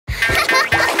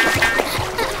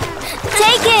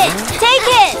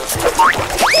it!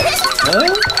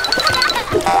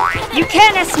 You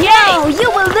can't escape! No, you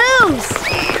will lose!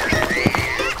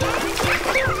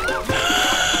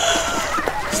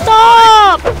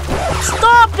 Stop!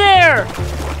 Stop there!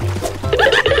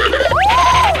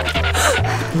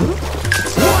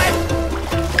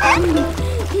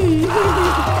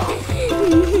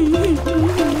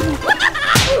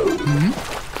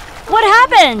 What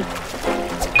happened?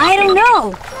 I don't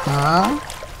know.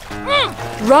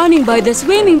 Running by the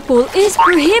swimming pool is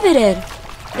prohibited.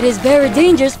 It is very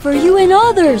dangerous for you and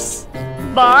others.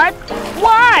 But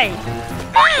why?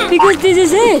 Because this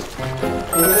is it.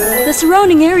 The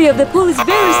surrounding area of the pool is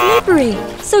very slippery,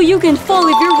 so you can fall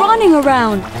if you're running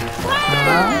around.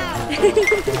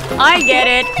 I get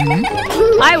it.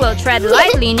 I will tread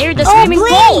lightly near the swimming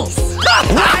pool.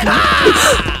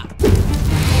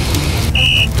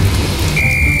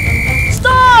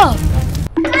 Stop!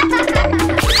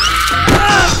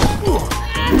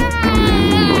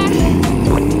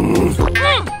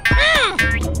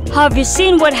 Have you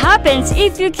seen what happens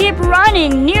if you keep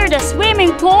running near the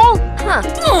swimming pool?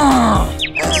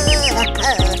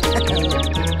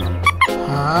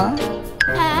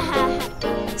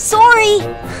 Sorry!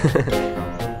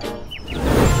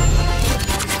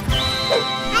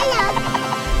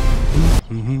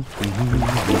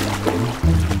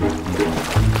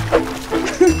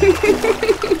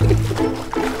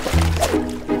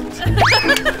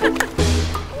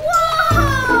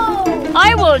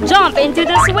 I will jump into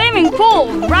the swimming pool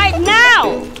right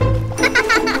now!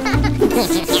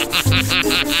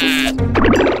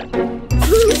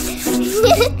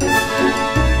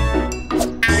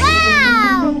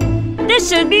 Wow! This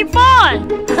should be fun!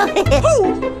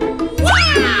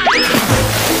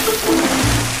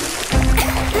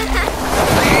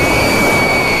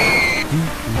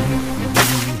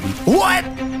 What?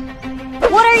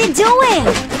 What are you doing?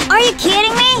 Are you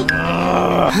kidding me?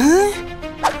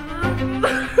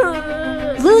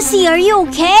 Lucy, are you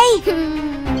okay?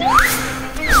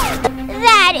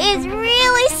 That is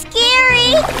really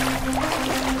scary!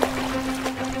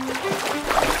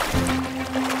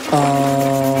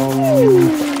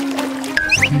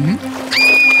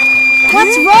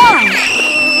 What's wrong?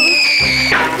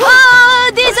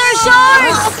 Oh, these are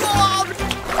sharks!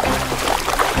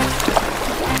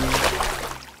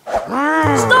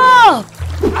 Stop!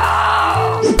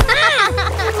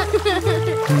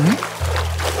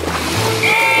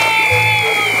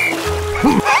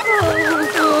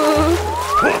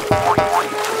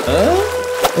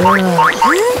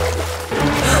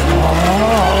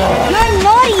 You're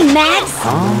naughty, Max!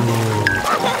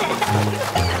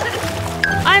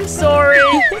 I'm sorry.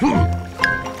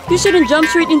 You shouldn't jump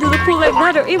straight into the pool like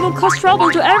that or it will cause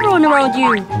trouble to everyone around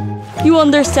you. You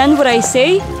understand what I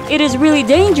say? It is really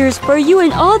dangerous for you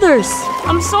and others.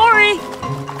 I'm sorry.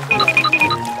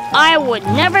 I would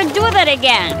never do that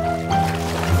again.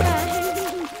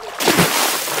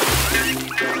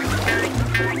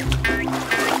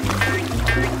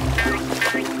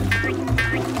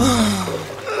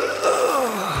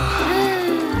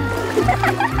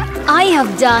 I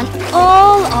have done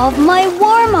all of my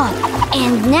warm-up,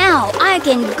 and now I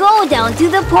can go down to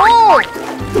the pool.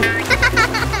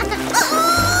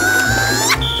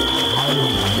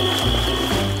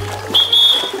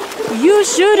 You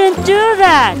shouldn't do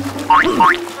that.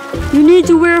 You need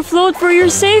to wear a float for your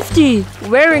safety.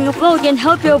 Wearing a float can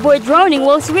help you avoid drowning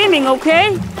while swimming,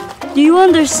 okay? Do you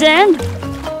understand?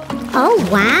 Oh,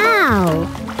 wow.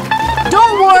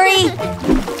 Don't worry.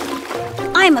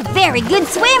 I'm a very good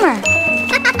swimmer.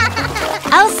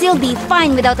 I'll still be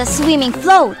fine without a swimming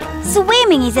float.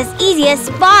 Swimming is as easy as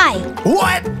pie.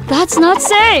 What? That's not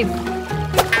safe.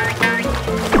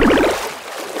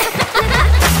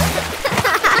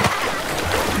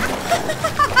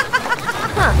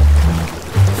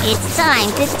 It's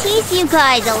time to tease you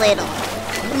guys a little.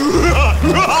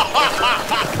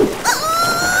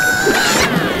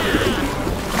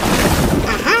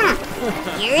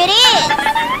 Here it is.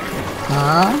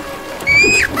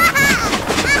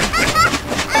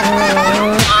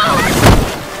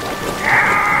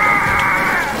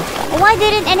 Why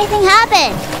didn't anything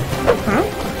happen?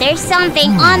 There's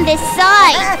something on this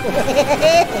side.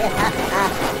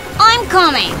 I'm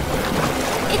coming.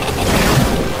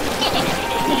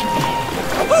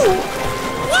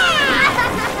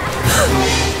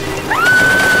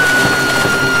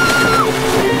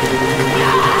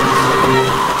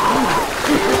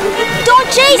 Don't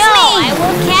chase me! I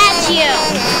will catch you.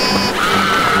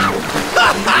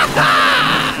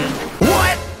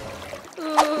 What?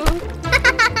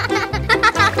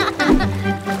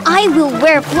 I will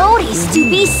wear floaties to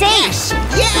be safe.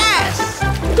 Yes!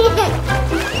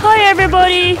 Hi, everybody.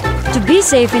 everybody! To be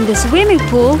safe in the swimming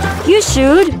pool, you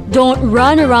should don't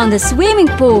run around the swimming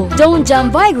pool. Don't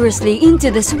jump vigorously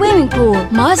into the swimming pool.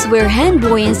 Must wear hand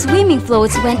buoy and swimming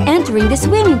floats when entering the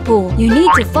swimming pool. You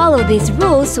need to follow these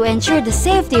rules to ensure the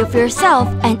safety of yourself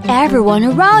and everyone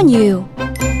around you.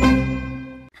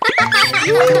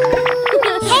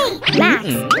 Hey, Max,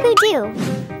 hoodoo.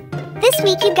 This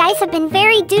week you guys have been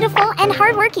very dutiful and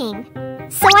hardworking.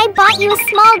 So I bought you a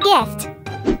small gift.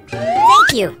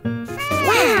 Thank you.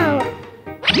 Wow!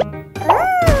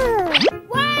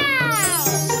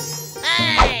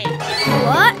 Hey!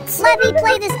 What? Let me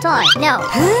play this toy. No.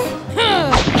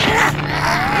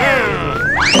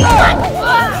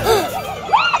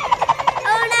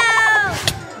 Oh no!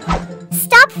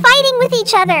 Stop fighting with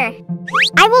each other.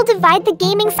 I will divide the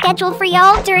gaming schedule for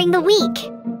y'all during the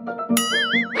week.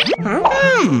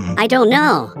 I don't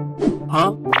know.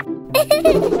 Huh?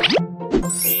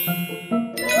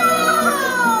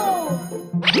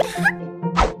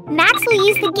 Max will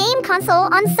use the game console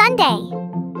on Sunday.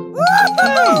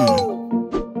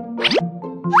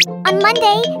 On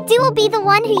Monday, Du will be the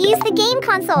one who used the game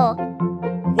console.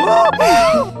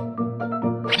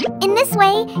 In this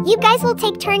way, you guys will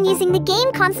take turn using the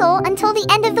game console until the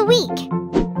end of the week.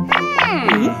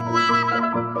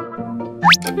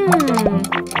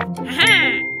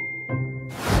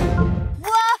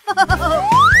 Whoa!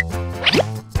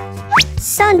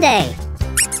 Sunday.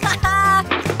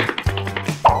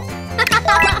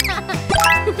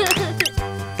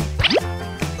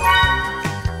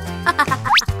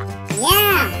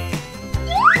 Yeah.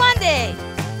 Monday.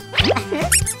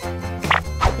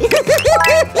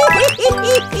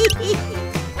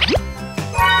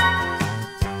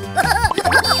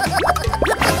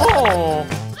 Oh.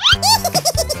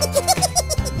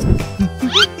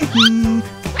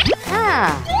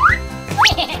 Ah.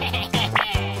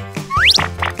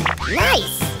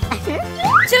 Nice.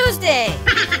 Tuesday.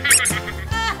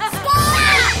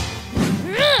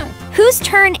 Whose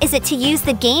turn is it to use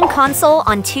the game console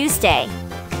on Tuesday?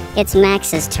 It's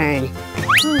Max's turn.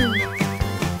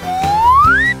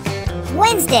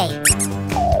 Wednesday.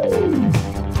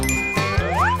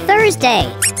 Thursday.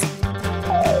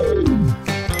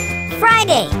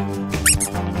 Friday.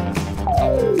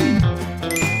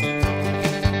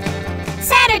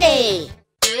 Saturday.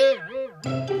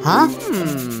 Huh?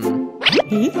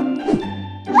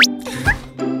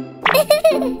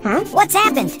 What's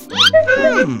happened?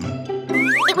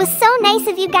 It was so nice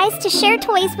of you guys to share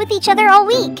toys with each other all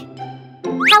week.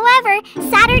 However,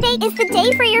 Saturday is the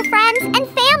day for your friends and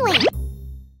family.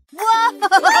 Whoa!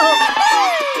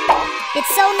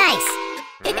 It's so nice.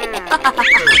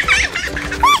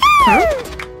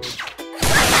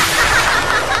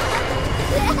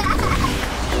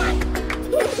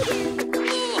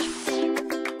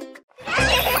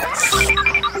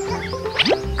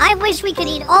 I wish we could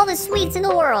eat all the sweets in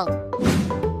the world.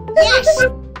 Yes!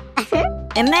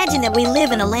 Imagine that we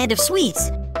live in a land of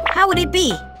sweets. How would it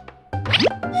be?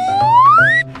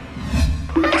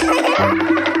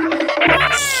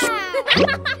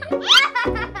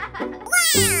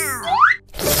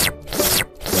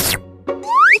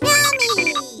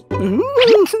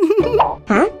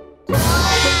 Huh?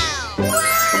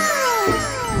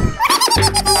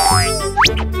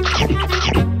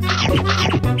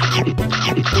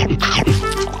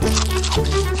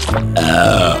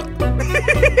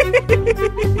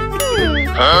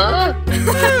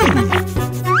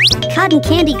 Cotton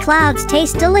candy clouds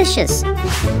taste delicious.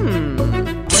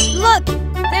 Look!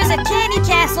 There's a candy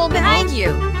castle behind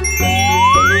you!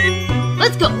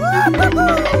 Let's go!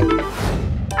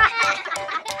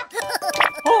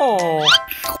 Oh.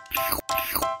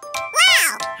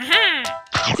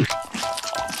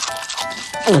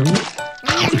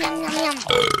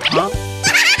 Huh?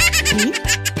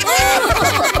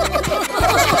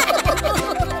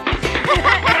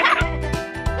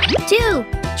 Two,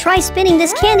 try spinning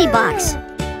this candy box.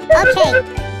 Okay.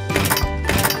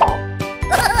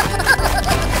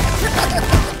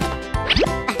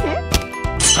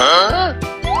 Whoa!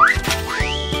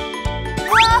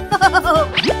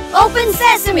 Open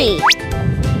sesame!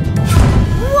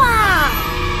 Wow!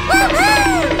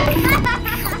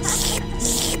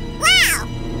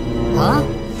 Huh?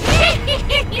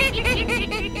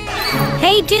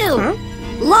 Hey, Du!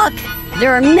 Look!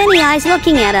 There are many eyes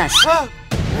looking at us.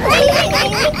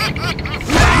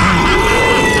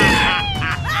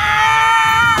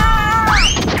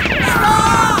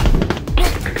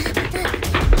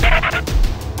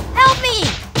 Help me!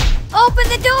 Open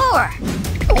the door!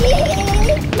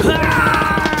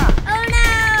 Oh no!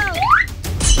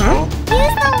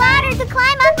 Use the ladder to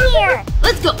climb up here!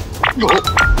 Let's go!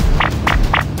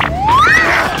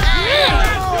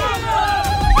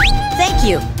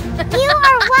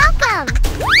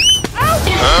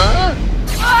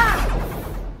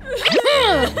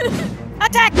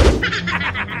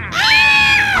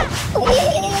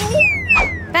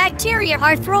 We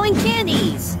are throwing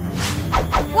candies.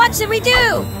 What should we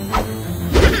do?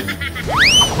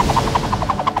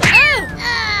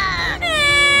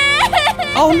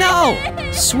 Oh no!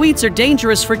 Sweets are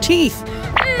dangerous for teeth.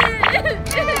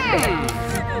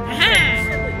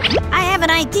 I have an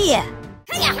idea.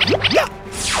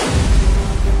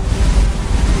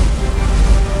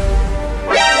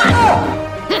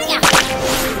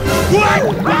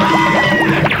 Whoa!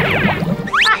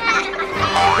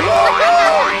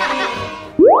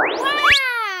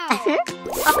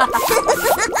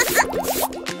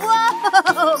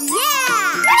 Yeah!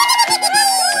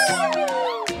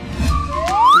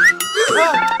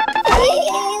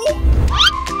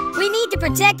 We need to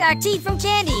protect our teeth from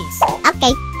candies.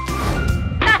 Okay.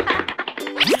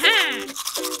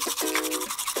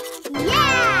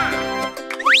 Yeah!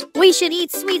 We should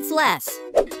eat sweets less.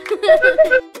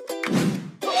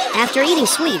 After eating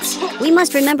sweets, we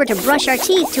must remember to brush our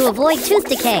teeth to avoid tooth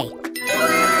decay.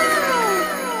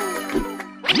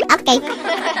 Okay.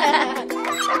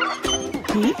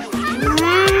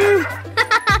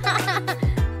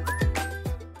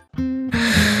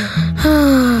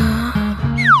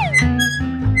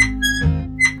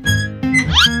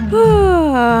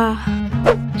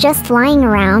 Just lying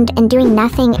around and doing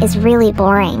nothing is really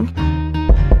boring.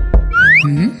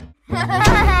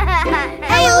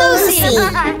 Hey, Lucy!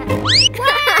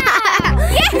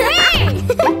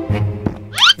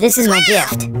 This is my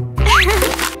gift.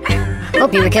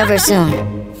 Hope you recover soon.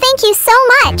 Thank you so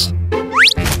much.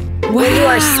 When you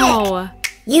are sick,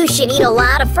 you should eat a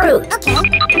lot of fruit.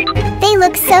 They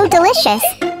look so delicious.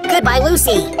 Goodbye,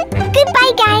 Lucy.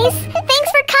 Goodbye, guys.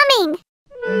 Thanks for coming.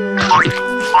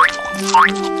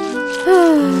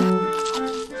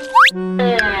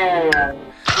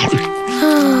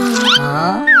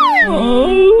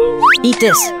 Eat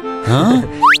this. Huh?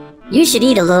 You should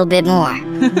eat a little bit more.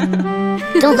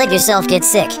 Don't let yourself get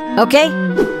sick, okay?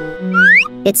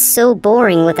 It's so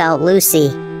boring without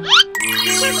Lucy.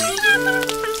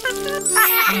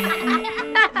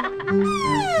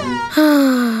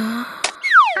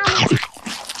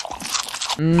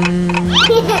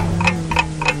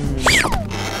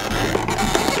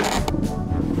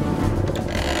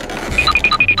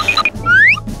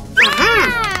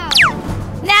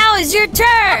 Now is your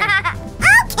turn.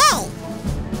 Okay.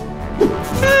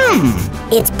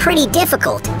 It's pretty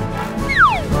difficult.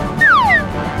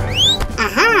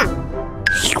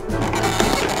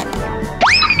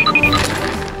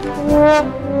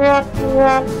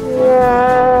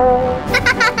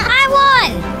 I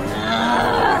won.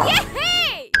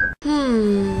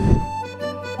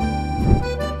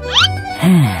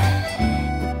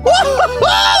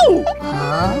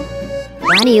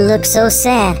 Why do you look so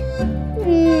sad?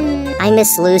 I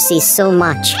miss Lucy so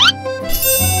much.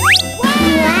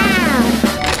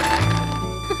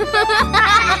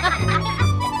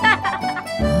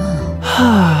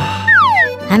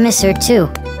 I miss her too.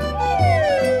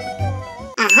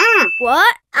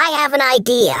 What? I have an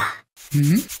idea.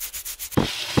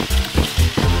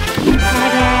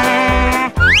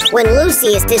 When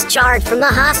Lucy is discharged from the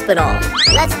hospital,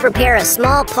 let's prepare a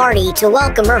small party to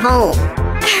welcome her home.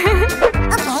 Okay,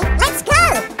 let's go.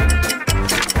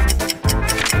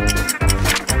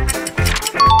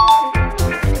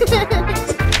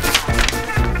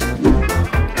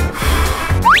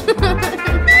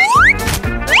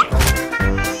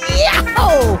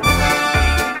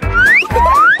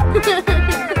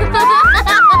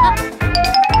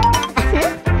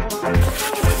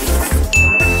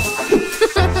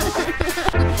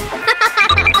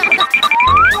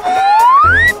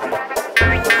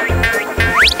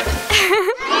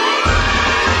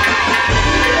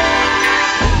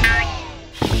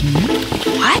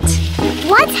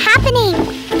 What's happening?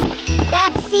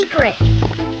 That's secret.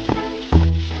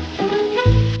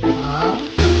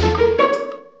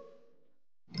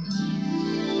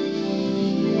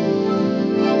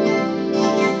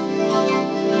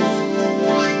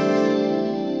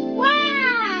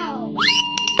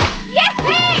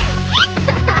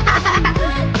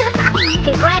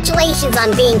 Congratulations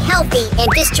on being healthy and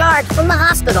discharged from the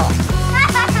hospital.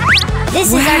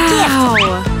 This is our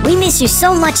gift. We miss you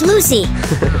so much, Lucy.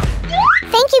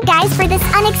 Thank you guys for this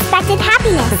unexpected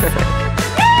happiness.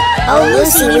 Oh,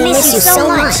 Lucy, we miss you so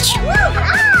much.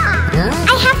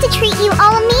 I have to treat you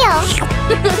all a meal.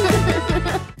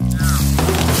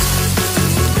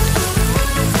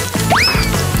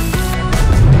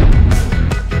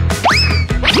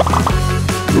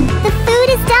 The food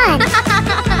is done.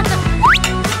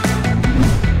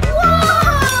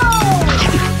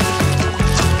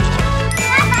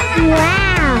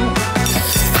 Wow.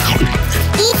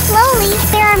 Eat slowly.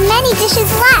 There are many dishes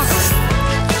left.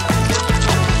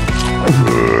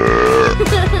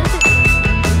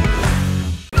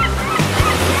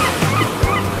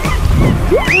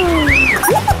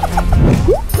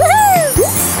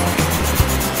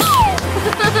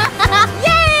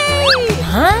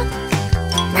 Huh?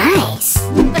 Nice.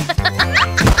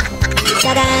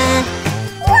 Ta-da!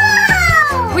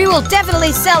 We will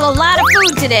definitely sell a lot of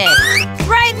food today.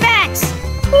 Right, Max?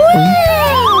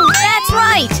 That's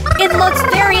right. It looks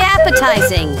very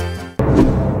appetizing.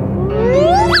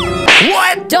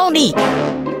 What? Don't eat.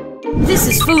 This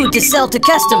is food to sell to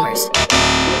customers.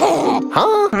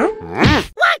 Huh?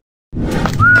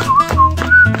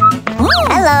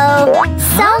 Hello.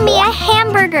 Sell me a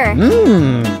hamburger.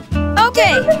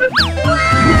 Okay.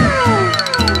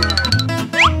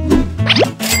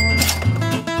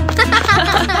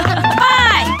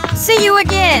 Bye. See you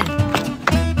again.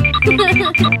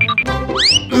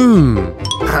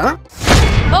 Huh?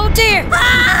 Oh dear. Wow.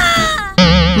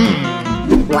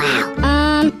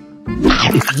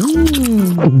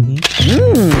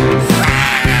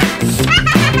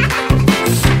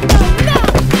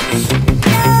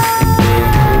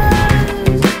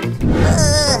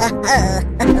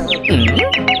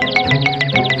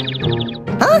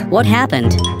 What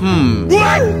happened?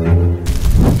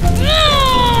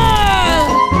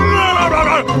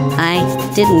 I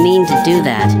didn't mean to do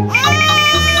that.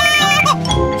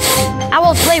 I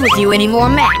won't play with you anymore,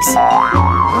 Max.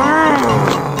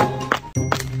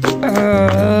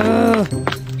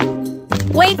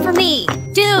 Wait for me.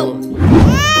 Do.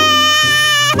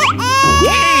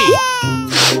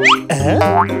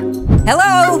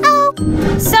 Hello?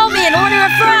 Sell me an order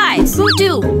of fries.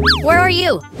 Hoodoo, where are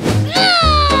you?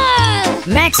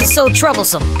 Max is so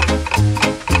troublesome.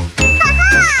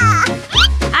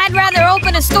 I'd rather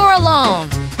open a store alone.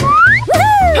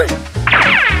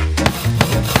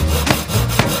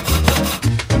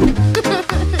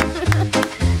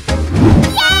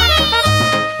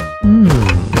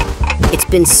 It's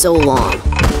been so long.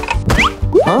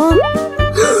 Huh?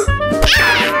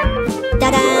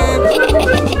 Ta-da!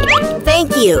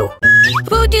 Thank you.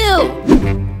 Voodoo!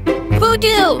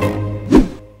 Voodoo!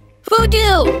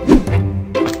 Voodoo!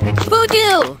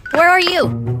 Voodoo! Where are you?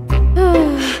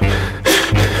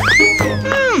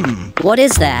 What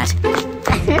is that?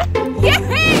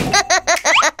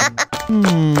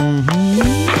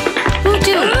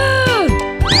 Voodoo!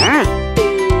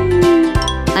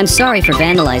 I'm sorry for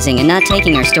vandalizing and not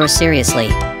taking our store seriously.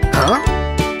 Huh?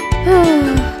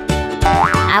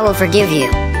 I will forgive you.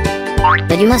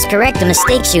 But you must correct the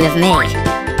mistakes you have made.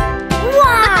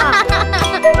 Wow!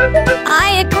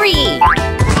 I agree!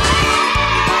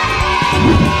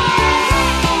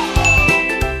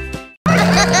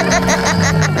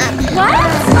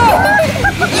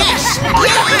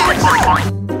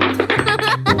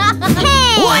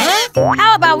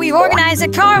 How about we organize a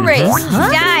car race?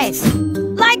 Guys,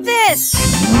 like this!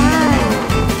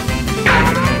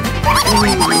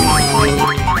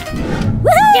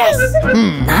 Yes!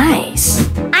 Nice.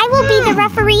 I will be the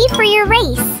referee for your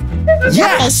race.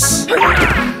 Yes.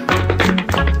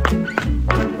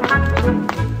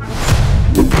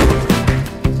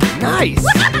 Nice.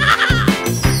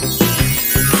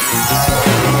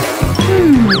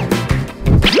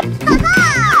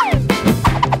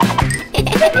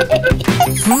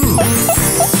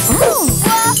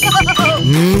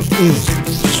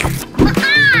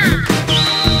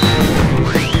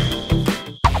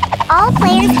 All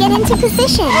players get into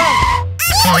position.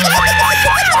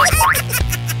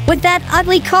 With that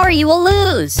ugly car, you will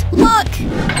lose. Look!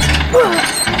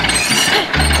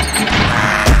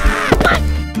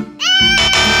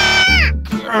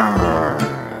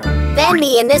 Then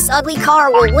me and this ugly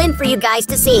car will win for you guys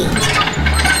to see.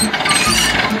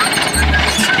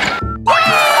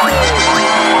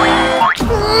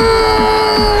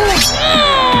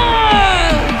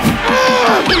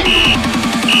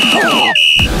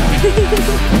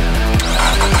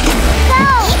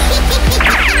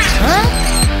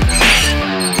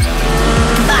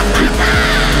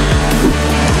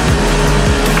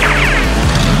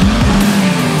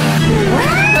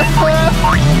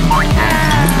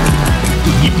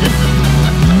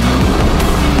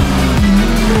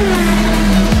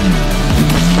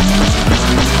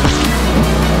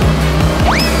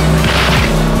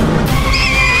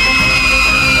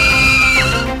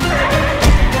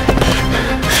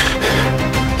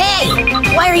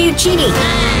 Why are you cheating?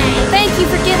 Thank you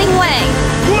for giving way.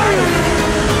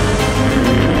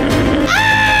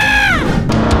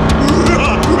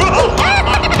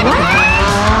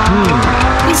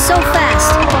 He's so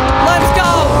fast. Let's go!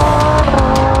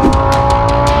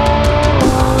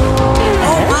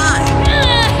 Oh my!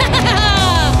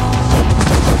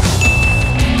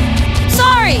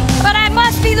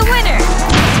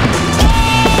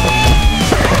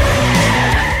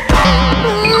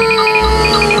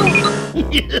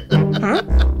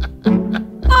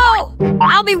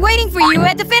 I'll be waiting for you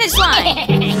at the finish line.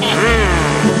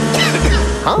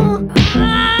 Huh?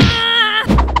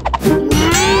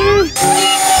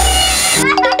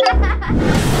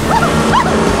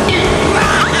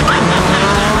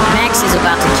 Max is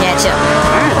about to catch up.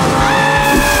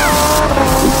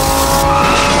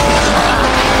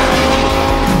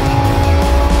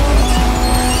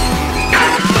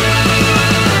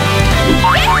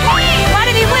 Why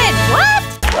did he win? What?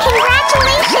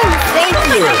 Congratulations! Thank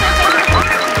you.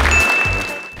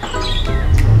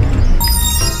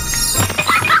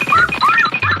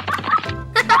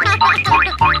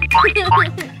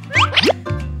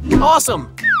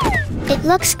 Awesome! It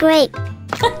looks great.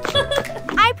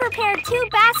 I prepared 2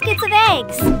 baskets of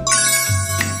eggs.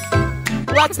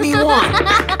 Let's be one!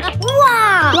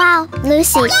 Wow! Wow,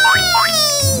 Lucy.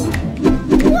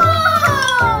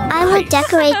 I will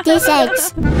decorate these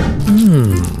eggs.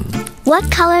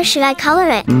 What color should I color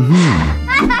it?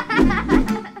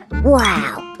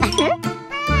 Wow.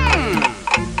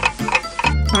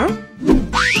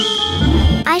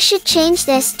 I should change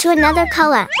this to another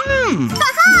color.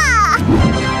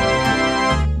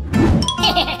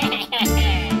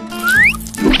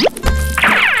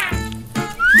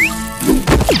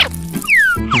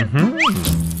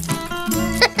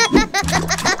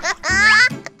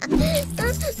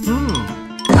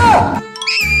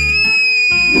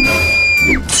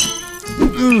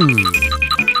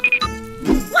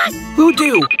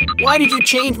 Hoodoo! Why did you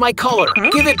change my color?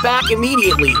 Give it back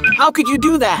immediately. How could you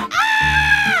do that?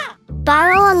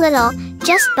 Borrow a little.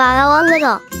 Just borrow a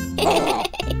little.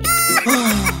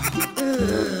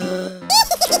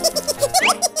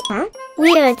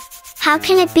 Weird. How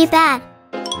can it be bad?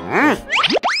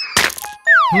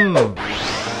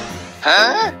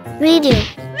 Redo.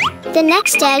 The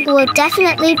next egg will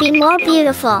definitely be more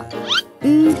beautiful.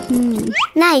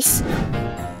 Nice.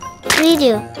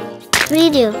 Redo.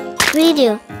 Redo.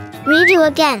 Redo. Redo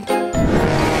again.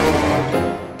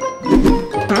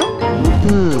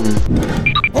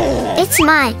 It's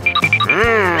mine.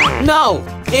 No!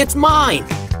 It's mine!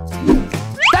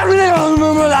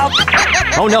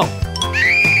 Oh no!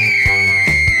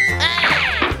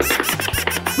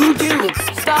 Hoodoo!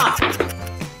 Stop!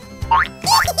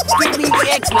 Give me the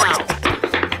eggs now!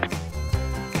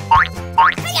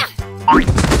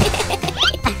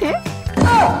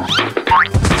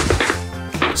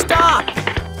 Stop!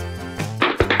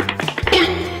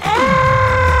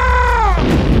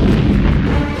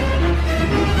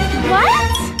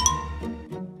 What?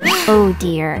 Oh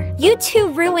dear. You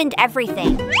two ruined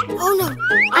everything. Oh no!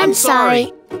 I'm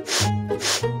sorry.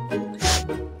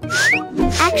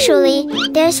 Actually,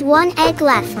 there's 1 egg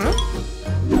left.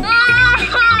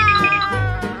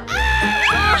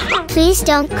 Please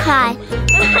don't cry.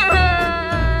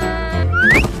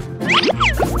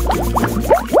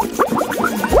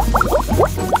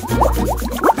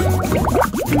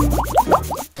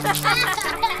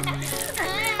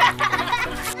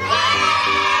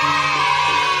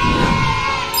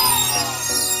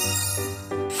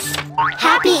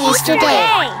 Happy Easter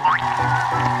Day!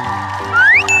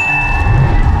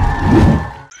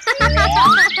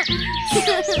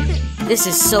 This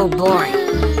is so boring.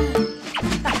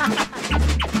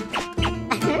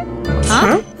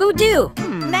 Huh? Hoodoo!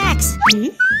 Max!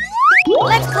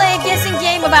 Let's play a guessing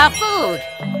game about food!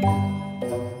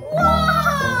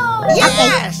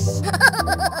 Yes! The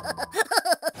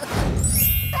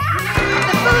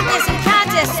food guessing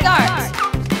contest starts!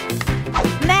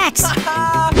 Max!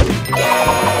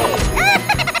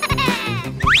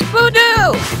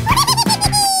 Hoodoo!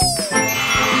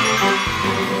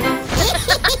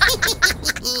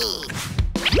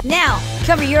 Now,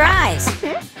 cover your eyes.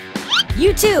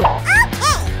 You too.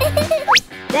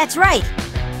 That's right.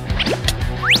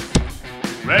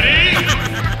 Ready?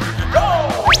 Go!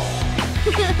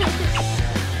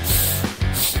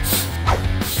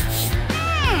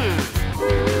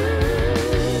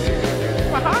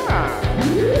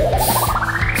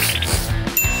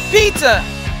 Pizza!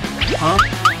 Huh?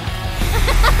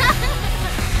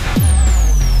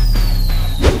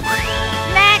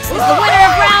 Max is the winner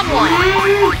of round 1.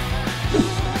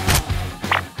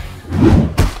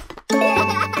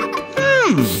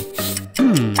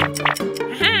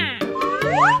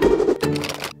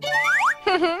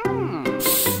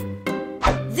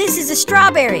 This is a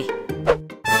strawberry.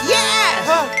 Yes!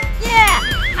 Yeah,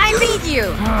 I beat you.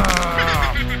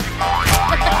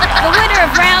 The winner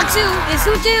of round 2 is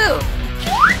Hoodoo.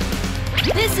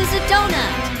 This is a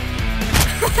donut.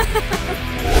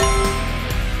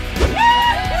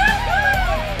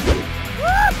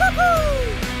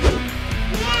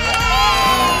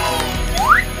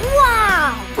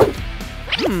 Wow!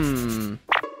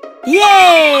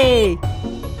 Yay!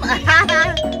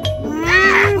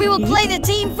 We will play the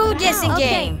team food guessing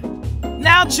game.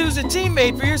 Now choose a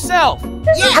teammate for yourself.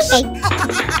 Yes.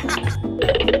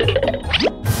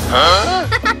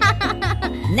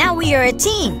 Now we are a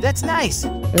team. That's nice.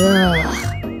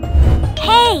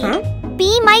 Hey,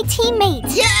 be my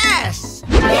teammate. Yes!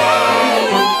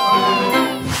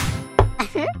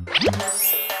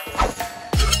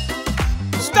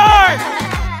 Start!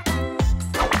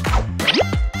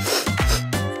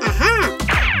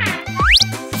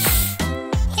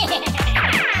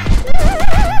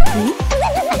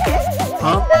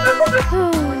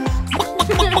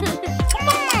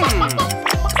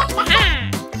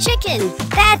 Chicken.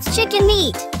 That's chicken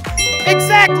meat.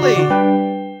 Exactly!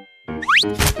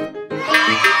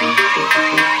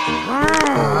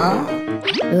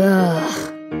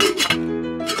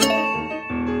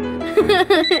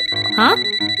 Huh?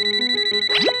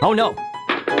 Oh no.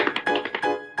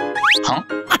 Huh?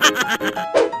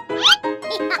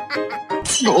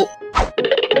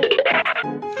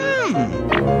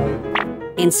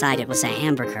 Inside it was a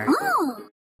hamburger.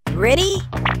 Ready?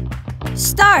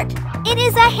 Start! It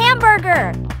is a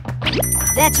hamburger.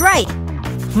 That's right.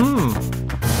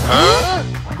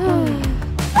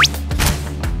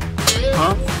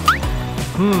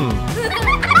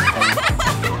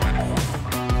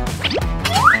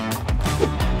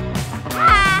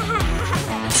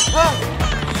 Huh?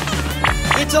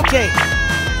 It's okay.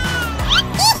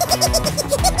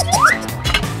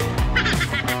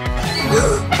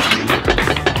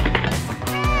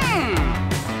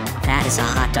 That is a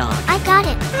hot dog. I got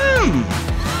it.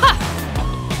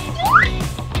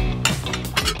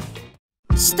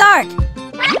 Start!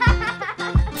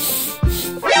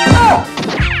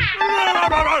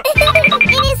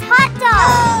 It is hot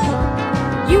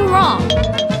dog. You wrong.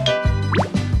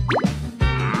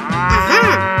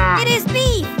 It is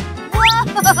beef!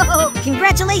 Whoa!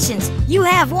 Congratulations, you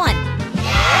have won.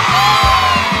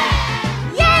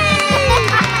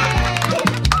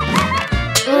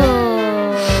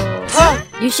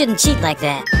 You shouldn't cheat like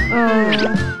that.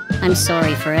 I'm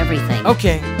sorry for everything.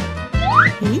 Okay.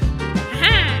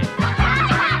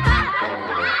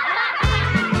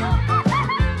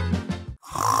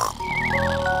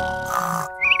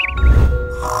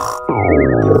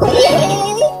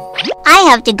 I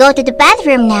have to go to the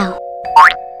bathroom now.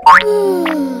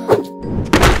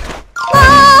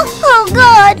 Oh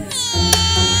God!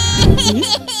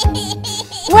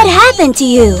 What happened to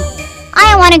you?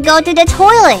 I want to go to the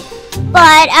toilet,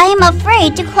 but I am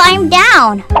afraid to climb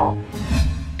down.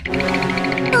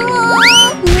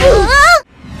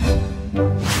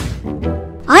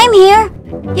 I'm here.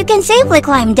 You can safely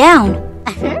climb down.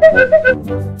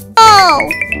 Oh,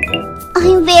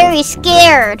 I'm very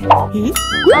scared.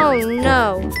 Oh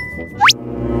no.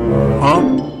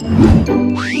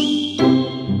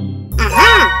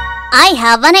 I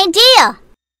have an idea.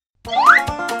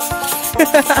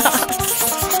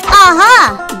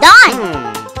 Aha! Done!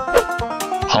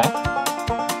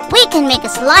 We can make a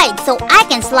slide so I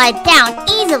can slide down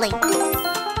easily.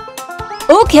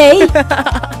 Okay.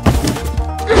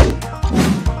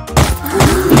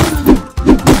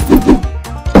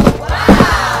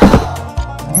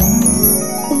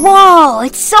 Wow,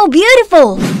 it's so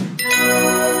beautiful.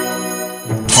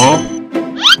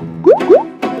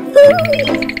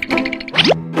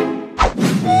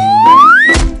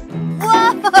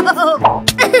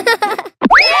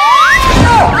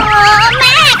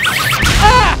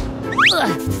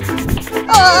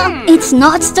 It's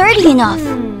not sturdy enough.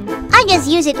 I just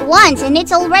used it once and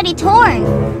it's already torn.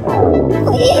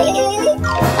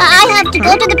 I have to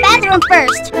go to the bathroom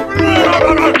first.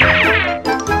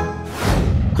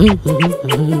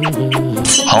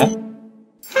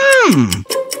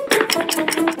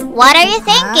 What are you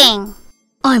thinking?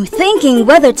 I'm thinking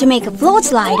whether to make a float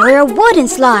slide or a wooden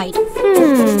slide.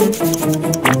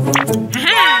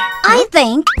 I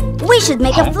think we should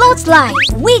make a float slide.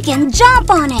 We can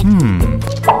jump on it.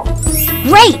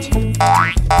 Great!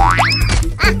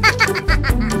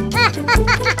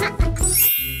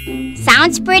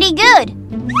 Sounds pretty good.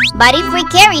 But if we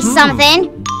carry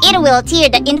something, it will tear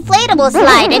the inflatable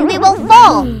slide and we will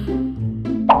fall.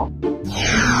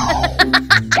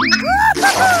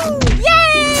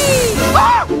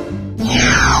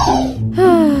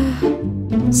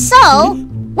 So,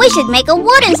 we should make a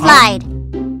wooden slide.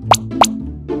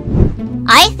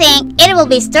 I think it will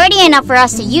be sturdy enough for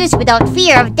us to use without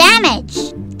fear of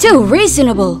damage. Too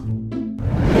reasonable.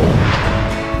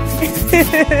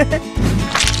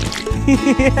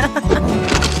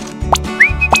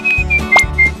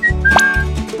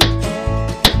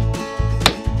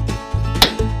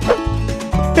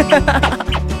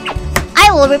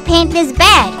 will repaint this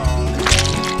bed.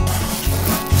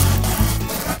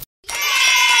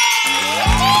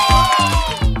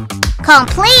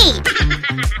 Complete!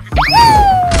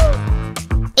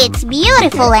 It's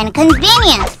beautiful and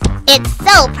convenient. It's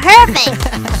so perfect.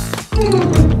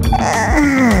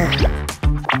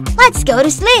 Let's go to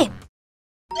sleep.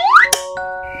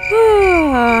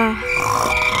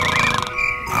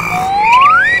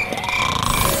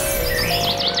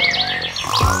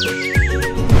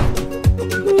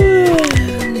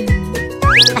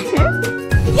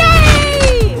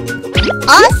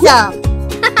 Awesome!